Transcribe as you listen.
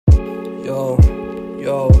Yo,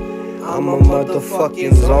 I'm a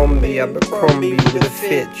motherfucking zombie. I've been crumby with a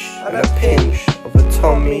fitch and a pinch of a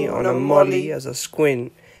Tommy on a molly as a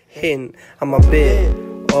squint. Hint, I'm a bit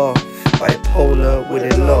off, bipolar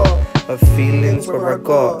with a lot of feelings where I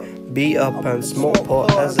got beat up and smoke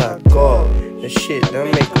pot as I got the shit that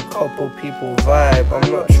make a couple people vibe.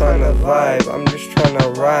 I'm not tryna vibe, I'm just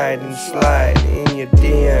tryna ride and slide in your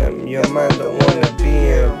DM. Your man don't wanna be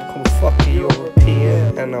him. Come fuck a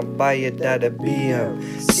European and I'll buy your dad a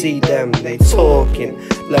BM. See them, they talking,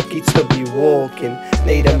 lucky to be walking.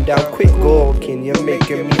 Lay them down quick gawking. You're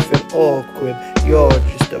making me feel awkward. You're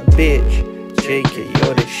just a bitch. JK,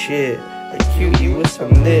 you're the shit. A cutie with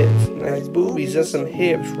some lips, nice boobies and some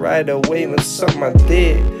hips. Right away and suck my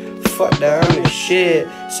dick. Fuck that, I'm the shit.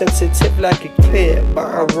 Sensitive like a clip, but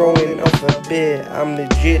I'm rolling off a bit. I'm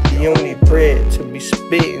legit the only Brit to be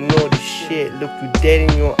spitting all this shit. Look you dead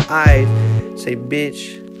in your eyes, say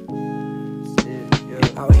bitch.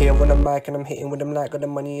 Out here with a mic and I'm hitting with them like got the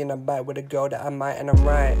money in a bag with a girl that I might and I'm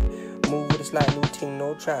right. Move with a slight new team,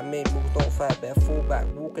 no try make moves, don't fight, better fall back.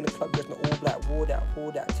 Walk in the club, there's no all black, raw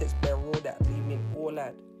that, tits bare raw that, leave me all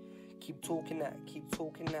lad. Keep talking that,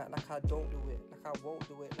 like I don't do it, like I won't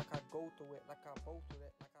do it, like I go through it, like I both do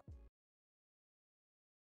it, like I